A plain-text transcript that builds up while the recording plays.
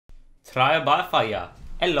Trial by fire.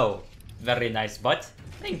 Hello. Very nice butt.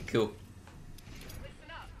 Thank you.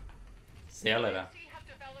 See you later.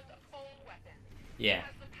 Yeah.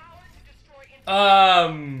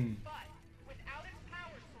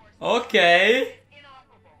 Okay.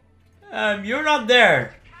 You're not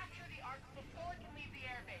there.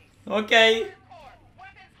 Okay.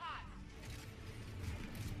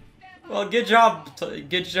 Well, good job.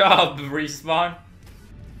 Good job, Respawn.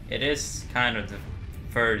 It is kind of the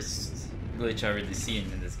first glitch I've really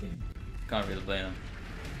seen in this game. Can't really blame them.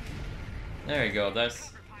 There you go.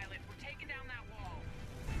 That's.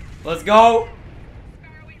 Let's go.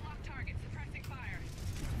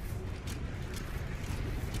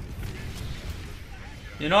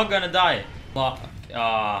 You're not gonna die.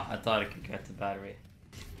 I thought I could get the battery.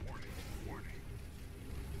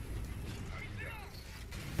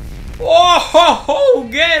 Oh ho ho!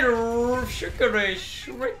 Get shikary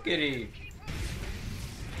shrickety.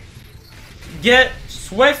 Get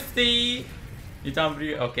swifty. You don't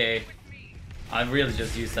really okay. I really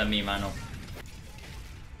just used that meme, I know.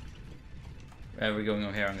 Where are we going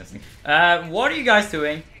over here? I'm guessing. What are you guys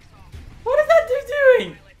doing? What is that dude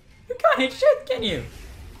doing? You can't hit shit, can you?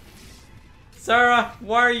 Sarah,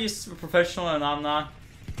 why are you super professional and I'm not?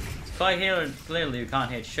 It's quite clearly you can't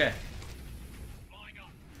hit shit.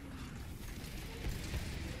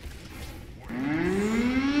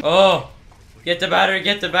 Oh! Get the battery,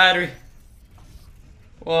 get the battery!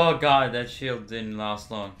 Oh god, that shield didn't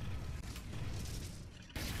last long.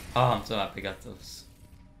 Oh, I'm so happy I got those.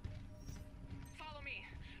 Follow me.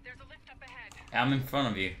 There's a lift up ahead. I'm in front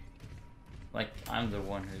of you. Like, I'm the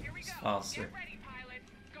one who's faster. Get ready, pilot.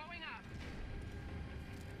 Going up.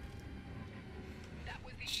 That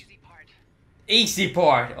was the easy part. Easy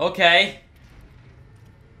part, okay.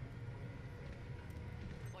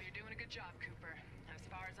 Well, you're doing a good job, Cooper. And as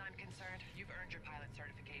far as I'm concerned, you've earned your pilot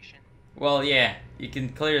certification. Well, yeah, you can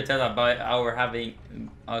clearly tell that by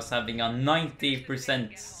us having a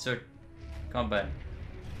 90% combat.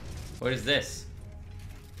 What is this?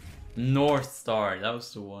 North Star, that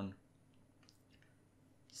was the one.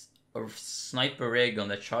 A sniper ray gun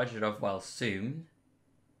that charges up while zoomed.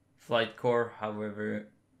 Flight core, however,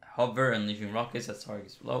 hover unleashing rockets at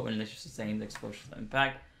targets below, unleash sustained explosion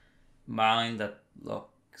impact. Mine that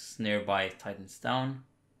locks nearby Titans down.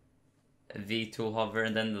 A V-tool hover,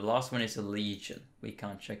 and then the last one is a Legion. We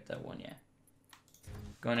can't check that one yet.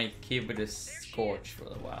 Gonna keep with this Scorch for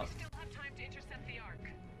a while.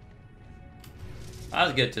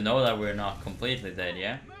 That's good to know that we're not completely dead,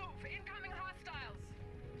 yeah?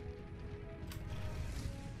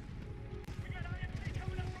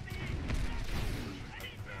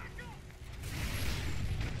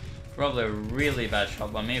 Probably a really bad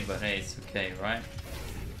shot by me, but hey, it's okay, right?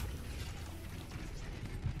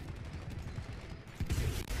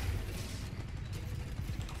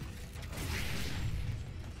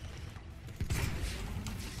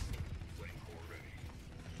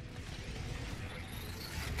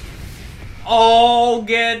 Oh,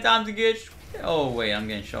 time to get. Oh wait, I'm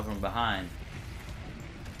getting shot from behind.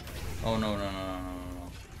 Oh no.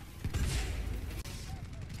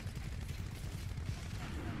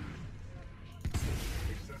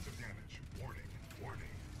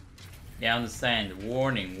 Yeah, I understand.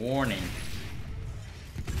 Warning.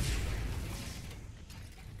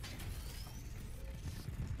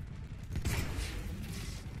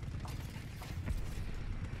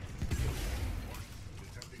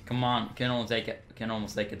 Come on, can almost take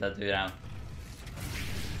it, that dude out.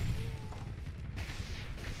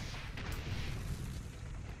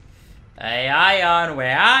 Hey, Ion,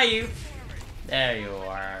 where are you? There you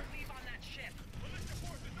are.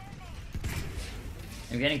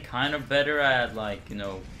 I'm getting kind of better at, like, you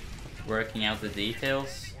know, working out the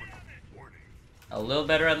details. A little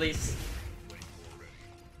better at least.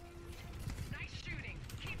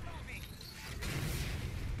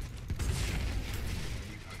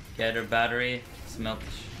 Get her battery, smelt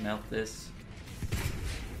this.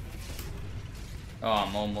 Oh,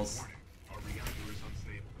 I'm almost.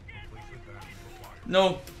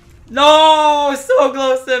 No! So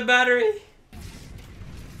close to the battery!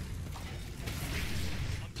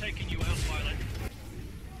 I'm taking you out, pilot.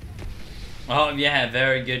 Oh yeah,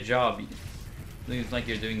 very good job. Seems like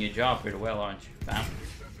you're doing your job pretty well, aren't you, fam?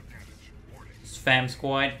 Fam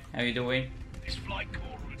squad, how you doing? This flight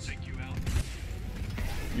core will take you out.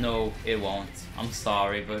 No, it won't. I'm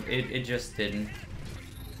sorry, but it just didn't.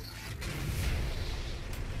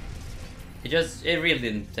 It really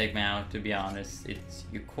didn't take me out, to be honest.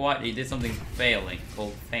 You did something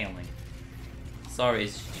called failing. Sorry,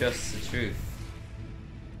 it's just the truth.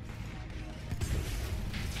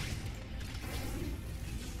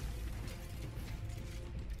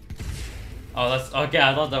 Oh, that's okay.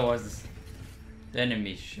 I thought that was the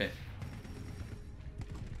enemy ship.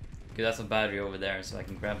 Okay, that's a battery over there, so I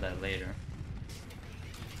can grab that later.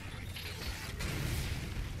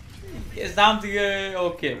 It's time to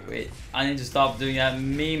go. Okay, wait. I need to stop doing that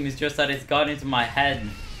meme. It's just that it's got into my head.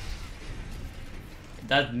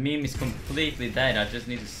 That meme is completely dead. I just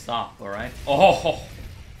need to stop, alright? Oh!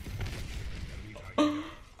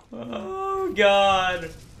 Oh, God.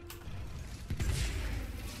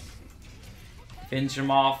 Finish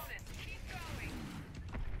him off.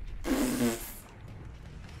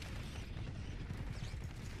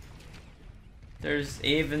 There's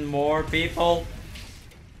even more people.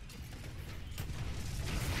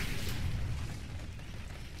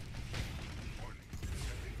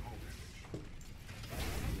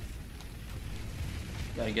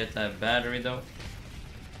 Gotta get that battery though.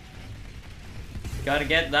 Gotta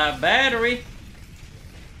get that battery.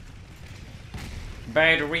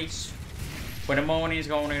 Batteries. When the money's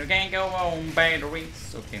going, you can't go on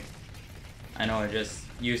batteries. Okay. I know I just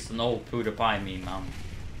used an old PewDiePie meme, man.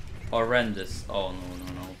 Horrendous. Oh no.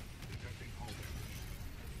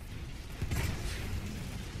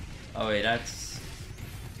 Oh wait, that's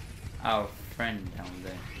our friend down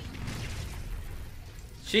there.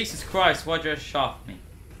 Jesus Christ, what just shot me?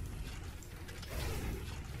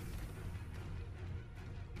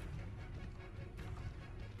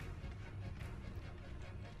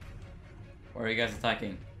 Where are you guys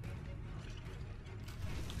attacking?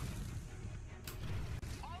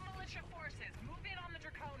 All militia forces, move in on the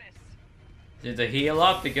Draconis. Did I heal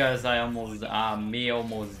up because I almost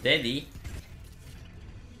almost deady?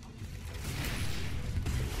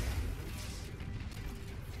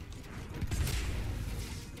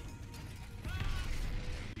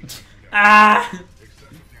 Ah!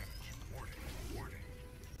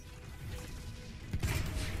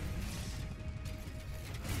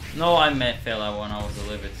 No, I meant fail that one. I was a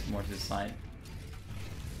little bit more to the side.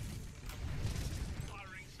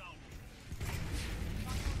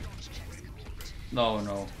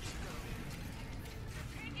 No.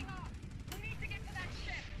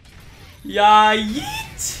 Yeah,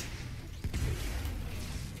 yeet!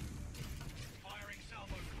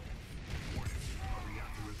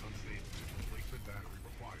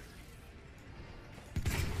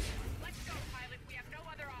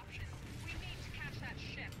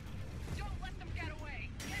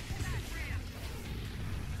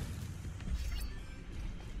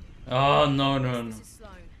 Oh no. This is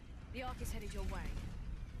Sloan. The Ark is headed your way.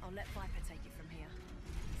 I'll let Viper take you from here.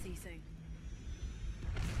 See you soon.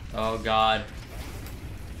 Oh god.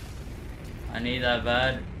 I need that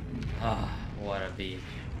bad. Ah, what a beach.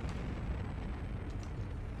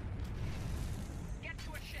 Get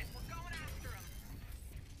to a ship. We're going after him.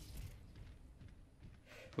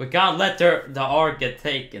 We can't let the Ark get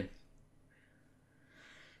taken.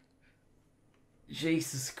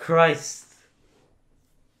 Jesus Christ.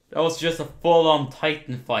 That was just a full-on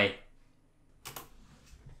Titan fight.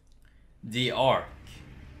 The Ark.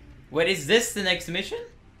 Wait, is this the next mission?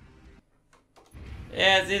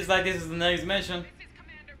 Yeah, it seems like this is the next mission. This is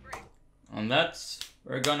Commander Briggs. And that's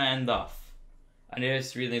where we're gonna end off. I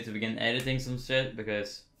just really need to begin editing some shit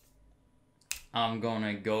because I'm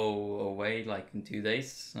gonna go away like in 2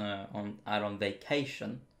 days out on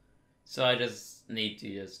vacation. So I just need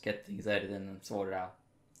to just get things edited and sorted out.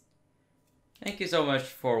 Thank you so much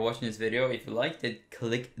for watching this video. If you liked it,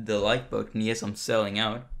 click the like button. Yes, I'm selling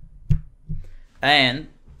out. And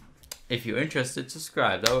if you're interested,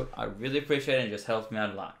 subscribe. I really appreciate it and just helps me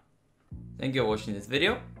out a lot. Thank you for watching this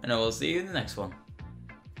video, and I will see you in the next one.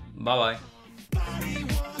 Bye bye.